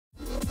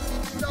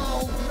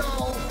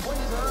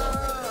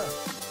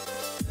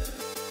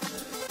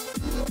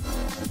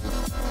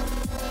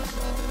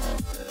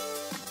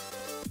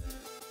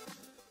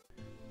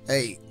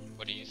8,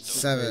 What are you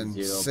still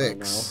 7,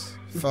 6,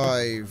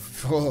 5,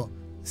 4,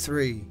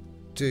 3,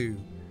 2.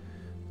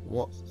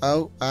 What?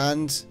 Oh,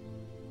 and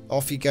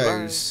off he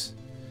goes.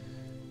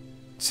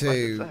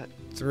 2,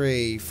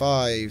 3,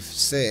 5,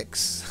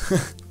 6.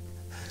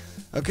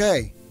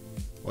 Okay.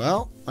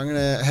 Well, I'm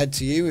gonna head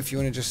to you if you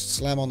want to just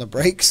slam on the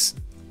brakes.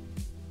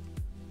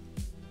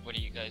 What are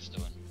you guys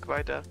doing?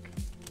 Goodbye, duck.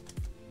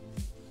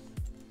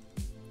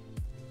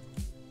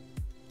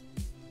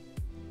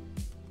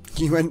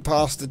 You went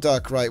past the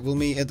duck, right? We'll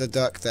meet at the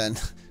duck then.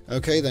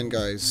 Okay then,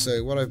 guys.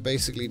 So what I've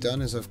basically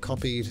done is I've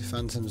copied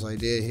Phantom's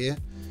idea here.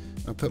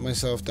 I put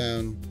myself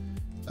down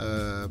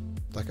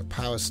like a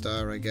power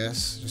star, I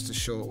guess, just a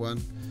short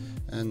one,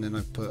 and then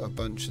I've put a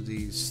bunch of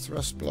these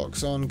thrust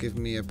blocks on,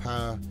 giving me a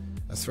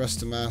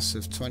thruster mass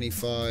of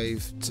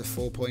 25 to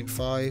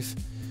 4.5,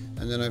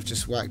 and then I've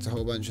just whacked a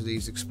whole bunch of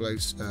these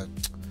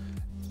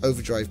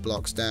overdrive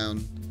blocks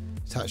down,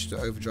 attached to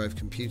overdrive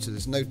computer.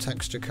 There's no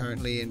texture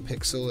currently in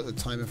Pixel at the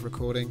time of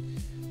recording,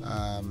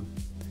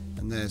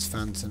 and there's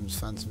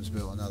Phantom's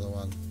built another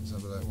one. Let's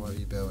have a look. What have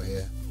you built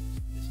here?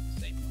 It's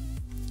the same one.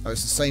 Oh,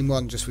 it's the same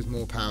one, just with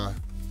more power.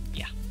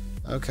 Yeah.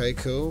 Okay,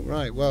 cool.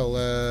 Right, well,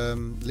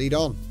 lead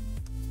on.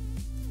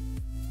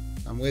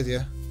 I'm with you.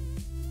 Are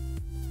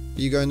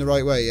you going the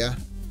right way, yeah?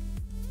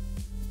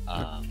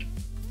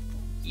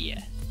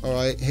 Yeah.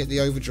 Alright, hit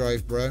the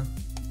overdrive, bro.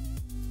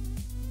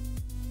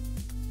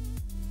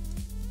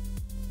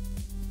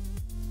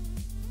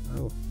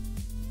 Oh.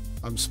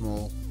 I'm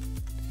small.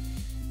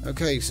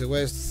 Okay, so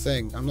where's the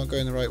thing? I'm not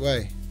going the right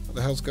way. What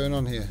the hell's going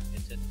on here?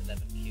 It's at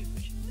 11 cube,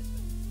 which is this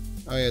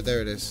way. Oh yeah,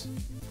 there it is.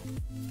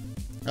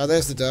 Oh,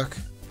 there's the duck.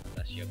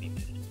 That's your beam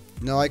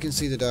moved. No, I can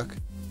see the duck.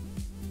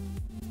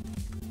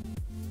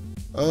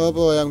 Oh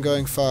boy, I'm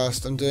going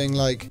fast. I'm doing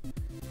like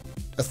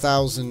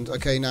 1,000.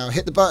 Okay, now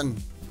hit the button.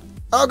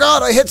 Oh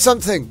god, I hit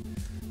something!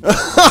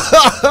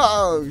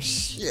 Oh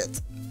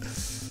shit.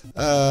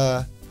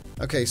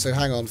 Okay, so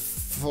hang on.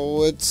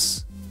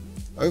 Forwards.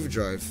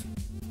 Overdrive.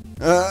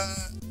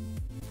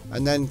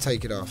 And then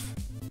take it off.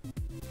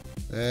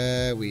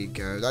 There we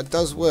go. That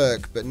does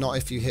work, but not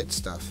if you hit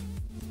stuff.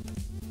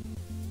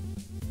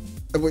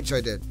 Which I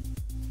did.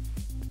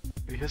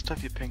 If you hit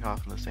stuff, you ping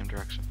off in the same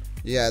direction.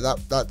 Yeah,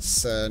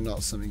 that's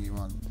not something you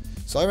want.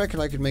 So I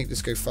reckon I could make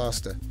this go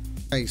faster.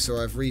 Okay, so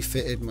I've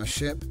refitted my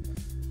ship.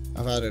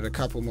 I've added a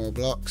couple more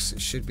blocks.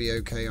 It should be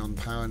okay on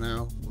power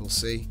now. We'll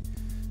see.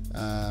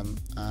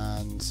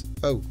 And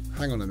oh,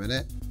 hang on a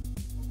minute.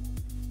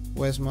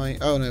 Where's my?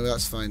 Oh no,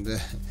 that's fine.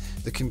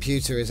 The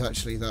computer is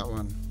actually that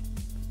one.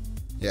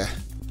 Yeah.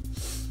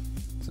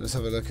 So let's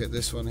have a look at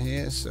this one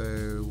here. So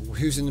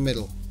who's in the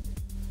middle?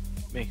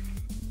 Me.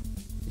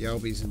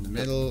 Yelby's in the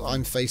middle.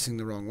 I'm facing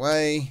the wrong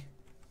way.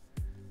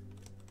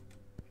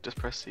 Just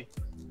press C.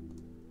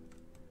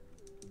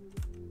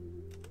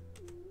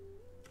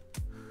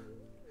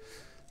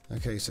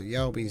 Okay, so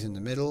Yelby's in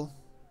the middle.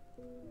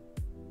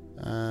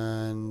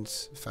 And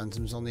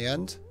Phantom's on the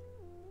end.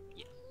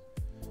 Yes.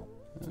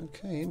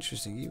 Okay,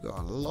 interesting. You've got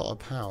a lot of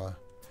power.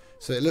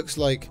 So it looks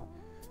like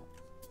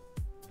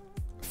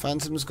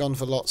Phantom's gone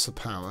for lots of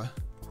power.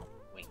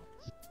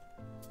 Wings.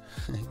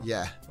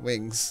 Yeah,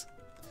 wings.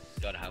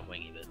 Gotta have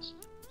wingy bits.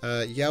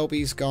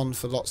 Yelby's gone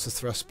for lots of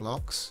thrust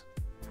blocks.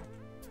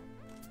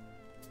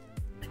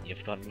 And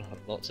you've got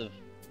lots of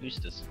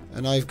boosters.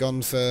 And I've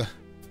gone for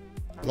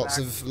lots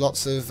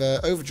of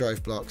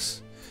overdrive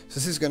blocks. So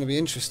this is going to be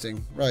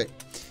interesting. Right,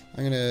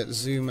 I'm going to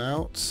zoom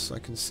out so I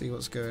can see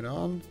what's going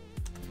on.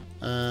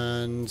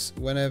 And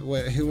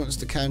who wants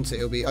to count it?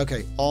 It'll be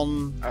okay.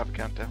 On. I have a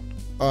countdown.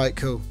 All right,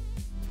 cool.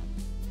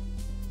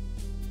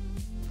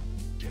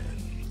 10,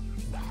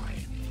 9,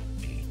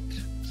 8,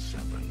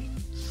 7,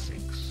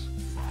 6,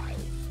 5,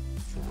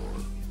 4,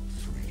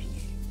 3,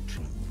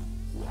 2,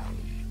 1,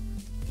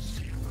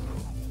 0.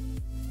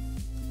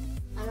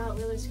 I got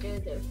really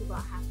scared there for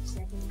about half a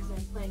second because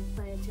I'm playing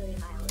Planetary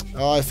Annihilation.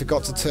 Oh, I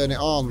forgot to turn it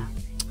on.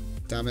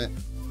 Damn it.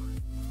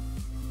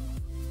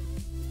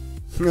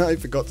 I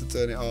forgot to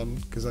turn it on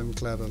because I'm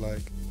clever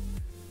like.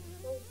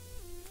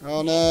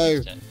 Oh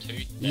no!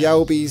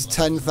 Yelby's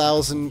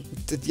 10,000.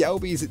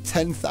 Yelby's at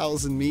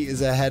 10,000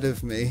 meters ahead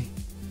of me.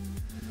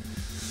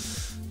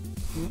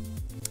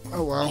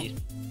 Oh well. He's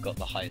got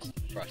the highest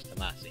thrust to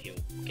mass, so he'll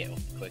get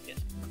off the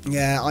quickest.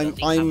 Yeah,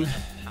 I'm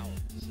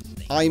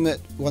at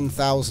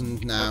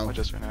 1,000 now. I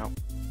just ran out.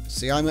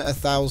 See, I'm at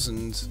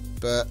 1,000,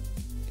 but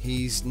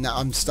he's now.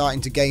 I'm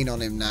starting to gain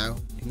on him now.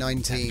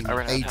 19,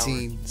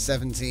 18,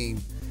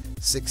 17,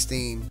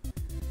 16,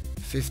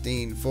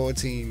 15,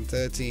 14,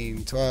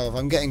 13, 12.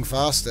 I'm getting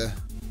faster.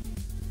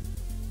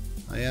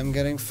 I am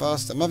getting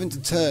faster. I'm having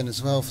to turn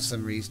as well for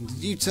some reason.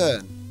 Did you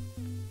turn?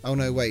 Oh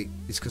no, wait.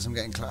 It's because I'm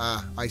getting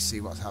I see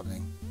what's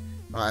happening.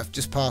 Right, I've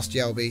just passed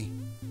Yelby.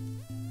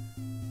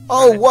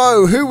 Oh,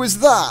 whoa! Who was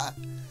that?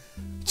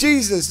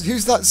 Jesus,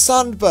 who's that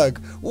sandbug?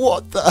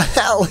 What the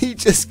hell? He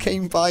just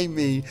came by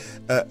me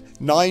at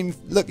 9.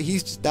 Look,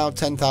 he's just now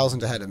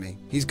 10,000 ahead of me.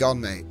 He's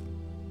gone, mate.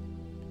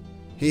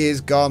 He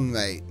is gone,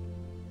 mate.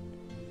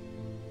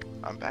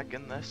 I'm back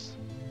in this.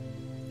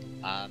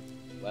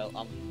 Well,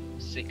 I'm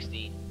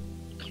 16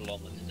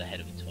 kilometers ahead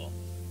of Tom.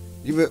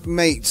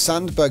 Mate,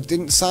 Sandbug,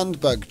 didn't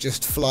Sandbug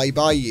just fly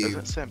by you? Is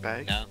it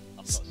Sandbag? No, I've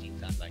not seen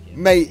Sandbag yet.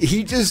 Mate,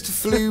 he just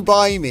flew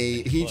by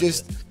me. He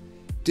just...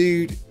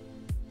 Dude.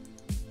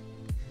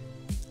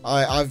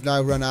 I've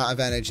now run out of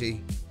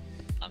energy.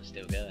 I'm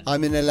still going.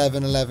 I'm in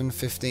 11, 11,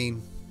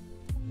 15.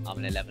 I'm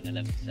in 11,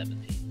 11,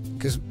 17.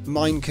 Because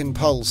mine can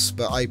pulse,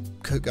 but I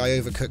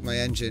overcook my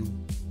engine.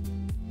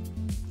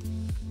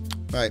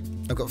 Right,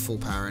 I've got full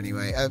power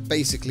anyway.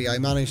 Basically, I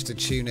managed to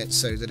tune it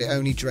so that it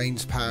only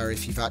drains power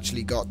if you've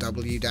actually got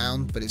W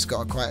down, but it's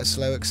got quite a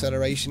slow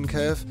acceleration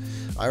curve.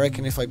 I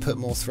reckon if I put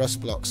more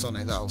thrust blocks on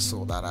it, that'll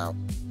sort that out.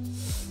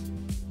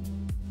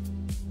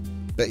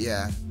 But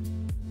yeah.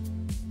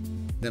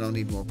 Then I'll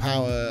need more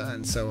power,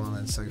 and so on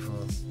and so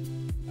forth.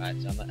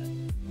 Alright, so I'm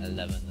at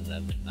 11,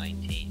 11,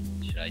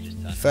 19. Should I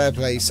just turn... Fair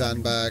play,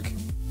 Sandbag.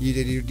 You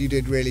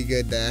did really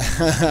good there.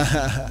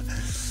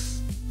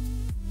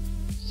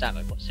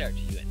 Sandbag, what search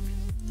are you in?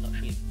 I'm not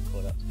sure you've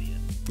caught up to me yet.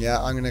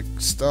 Yeah, I'm gonna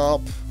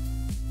stop.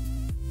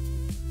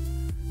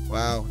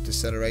 Wow,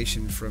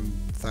 deceleration from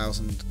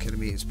 1,000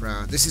 kilometers per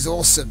hour. This is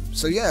awesome.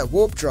 So yeah,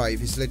 warp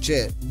drive is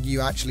legit.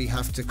 You actually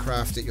have to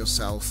craft it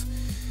yourself.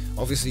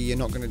 Obviously, you're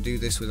not going to do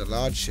this with a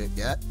large ship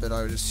yet, but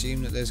I would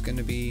assume that there's going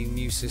to be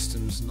new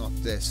systems, not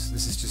this.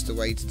 This is just a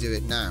way to do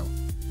it now.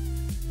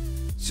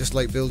 It's just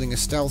like building a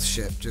stealth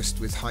ship, just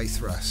with high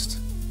thrust.